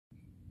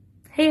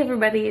Hey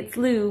everybody, it's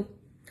Lou.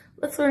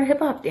 Let's learn a hip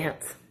hop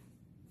dance.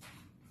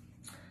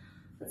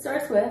 It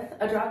starts with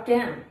a drop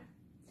down.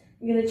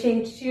 You're going to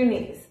change to your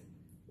knees.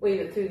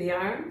 Wave it through the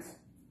arms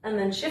and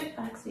then shift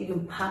back so you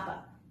can pop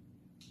up.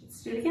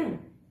 Let's do it again.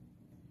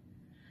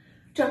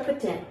 Drop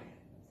it down.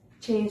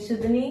 Change to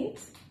the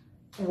knees.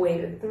 Wave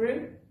it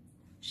through.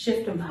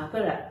 Shift and pop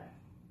it up.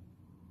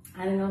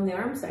 Adding on the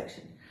arm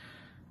section.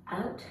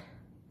 Out,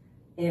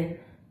 in,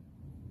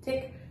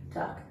 tick,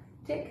 tock,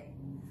 tick,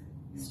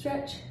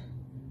 stretch,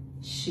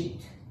 shoot.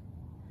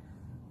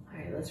 All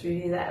right, let's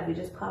review that. We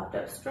just popped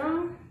up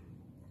strong,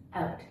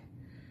 out,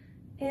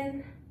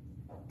 in,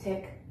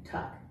 tick,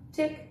 tock,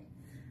 tick,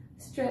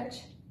 stretch,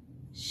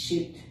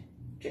 shoot.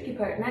 Tricky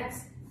part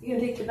next, you're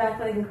gonna take the back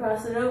leg and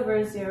cross it over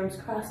as the arms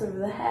cross over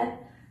the head.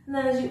 And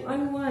then as you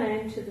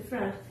unwind to the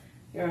front,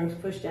 your arms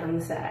push down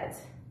the sides.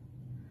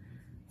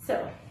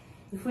 So,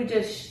 if we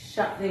just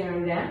shot the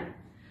arm down,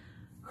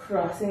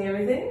 crossing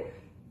everything,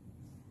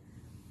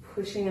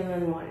 pushing and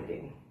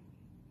unwinding.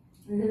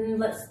 And then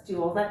let's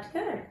do all that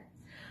together.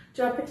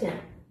 Drop it down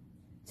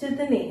to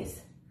the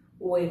knees,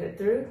 wave it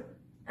through,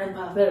 and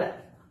pop it up.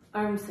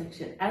 Arm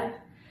section out,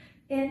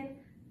 in,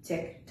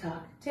 tick,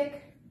 tock,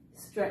 tick,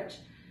 stretch,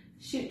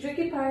 shoot.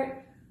 Tricky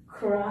part,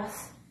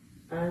 cross,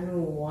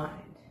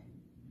 unwind.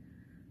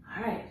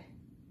 All right,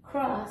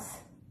 cross,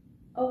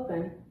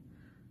 open,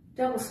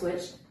 double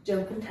switch,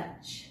 jump and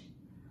touch.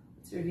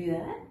 Let's review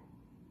that.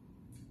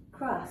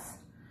 Cross,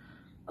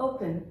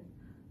 open,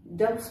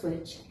 double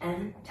switch,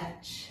 and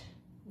touch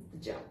with the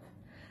jump.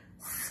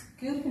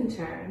 Scoop and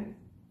turn,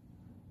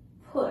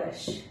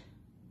 push,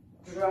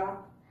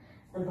 drop,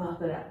 and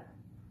pop it up.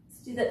 Let's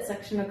do that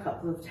section a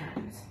couple of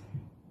times.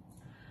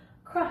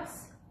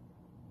 Cross,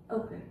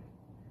 open,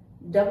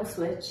 double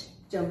switch,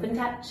 jump and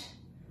touch,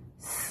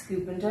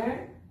 scoop and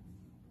turn,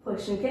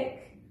 push and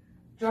kick,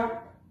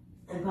 drop,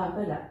 and pop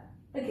it up.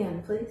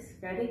 Again, please.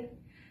 Ready?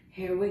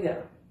 Here we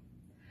go.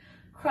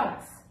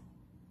 Cross,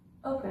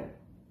 open,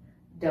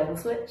 double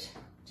switch,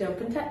 jump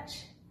and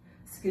touch,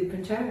 scoop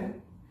and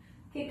turn,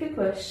 kick and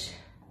push,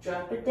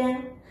 drop it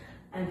down,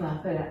 and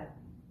pop it up.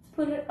 Let's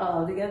put it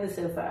all together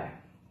so far.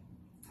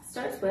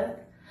 Starts with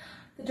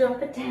the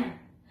drop it down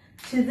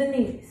to the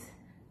knees,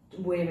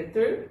 wave it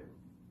through,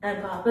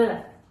 and pop it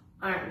up.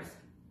 Arms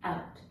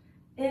out,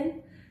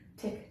 in,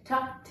 tick,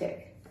 tock,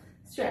 tick,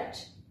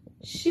 stretch,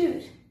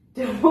 shoot,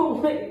 double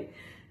wave.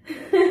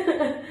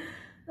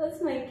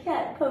 That's my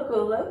cat,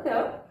 Poco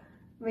Loco,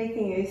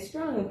 making a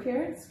strong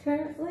appearance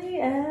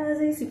currently as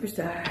a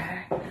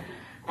superstar.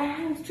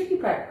 And tricky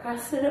part,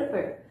 cross it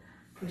over,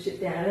 push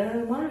it down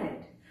and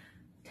unwind,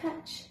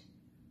 touch,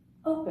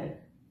 open,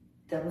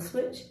 double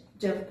switch,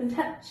 jump and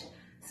touch,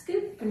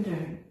 scoop and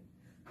turn,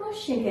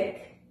 push and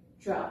kick,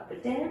 drop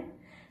it down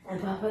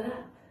and pop it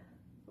up.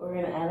 We're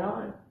gonna add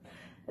on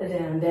a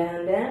down,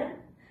 down, down,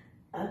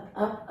 up,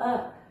 up,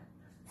 up.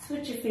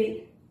 Switch your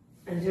feet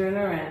and turn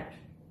around.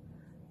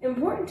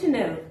 Important to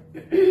note,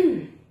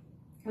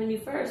 when you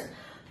first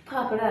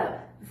pop it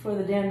up before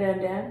the down, down,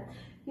 down,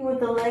 you want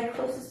the leg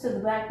closest to the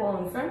back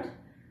wall in front.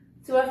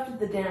 So after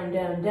the down,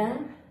 down,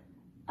 down,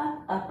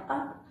 up, up,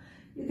 up,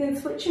 you can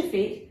switch your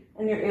feet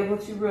and you're able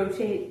to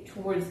rotate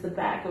towards the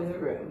back of the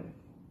room.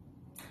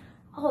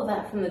 All of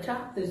that from the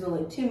top. There's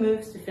only 2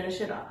 moves to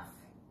finish it off.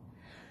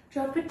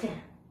 Drop it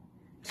down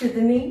to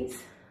the knees,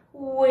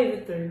 wave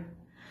it through,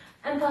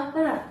 and pop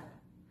it up.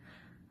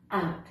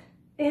 Out,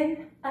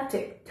 in, a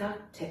tick, tock,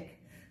 tick.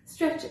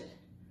 Stretch it,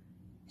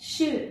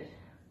 shoot it,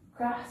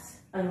 cross,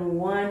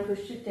 unwind,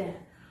 push it down.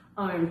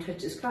 Arm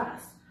touches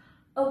cross,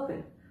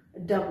 open,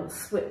 double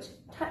switch,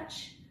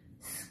 touch,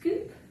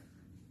 scoop,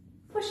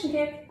 push and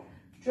kick,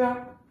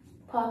 drop,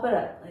 pop it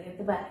up, leg at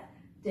the back.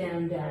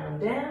 Down, down,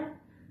 down,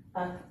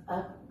 up,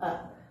 up,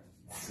 up.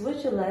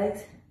 Switch your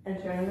legs and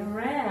turn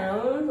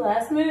around.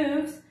 Last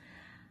moves,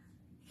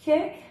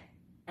 kick,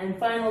 and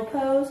final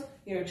pose,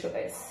 your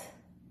choice.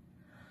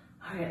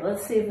 All right,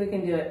 let's see if we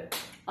can do it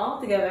all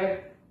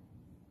together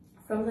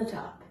from the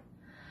top.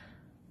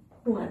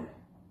 1,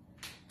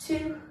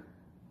 2,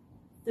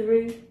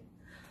 3,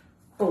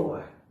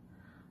 4,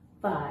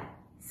 5,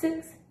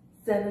 6,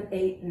 7,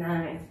 8,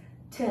 9,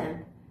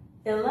 10,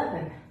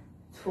 11,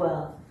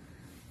 12,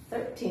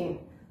 13,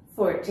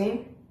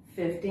 14,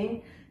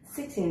 15,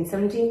 16,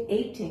 17,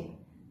 18,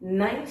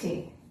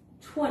 19,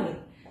 20,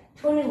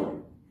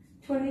 21,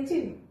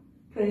 22,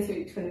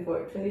 23,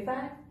 24,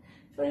 25,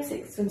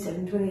 26,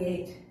 27,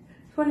 28,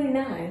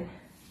 29,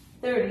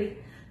 30,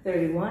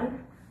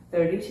 31,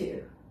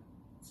 32.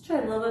 Let's try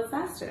it a little bit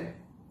faster.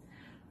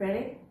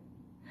 Ready?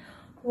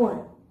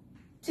 1,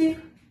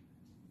 2,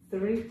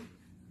 3,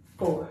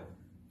 4,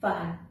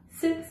 5,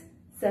 6,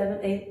 7,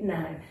 8,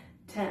 9,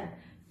 10,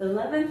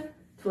 11,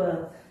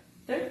 12,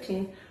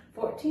 13,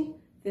 14,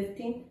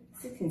 15,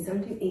 16,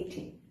 17,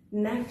 18,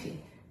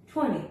 19,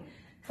 20,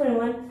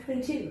 21,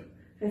 22,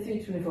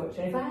 23, 24,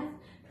 25,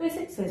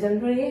 26, 27,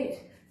 28,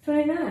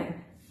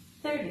 29,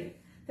 30,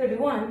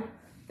 31,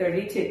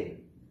 32.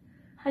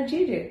 How'd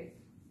you do?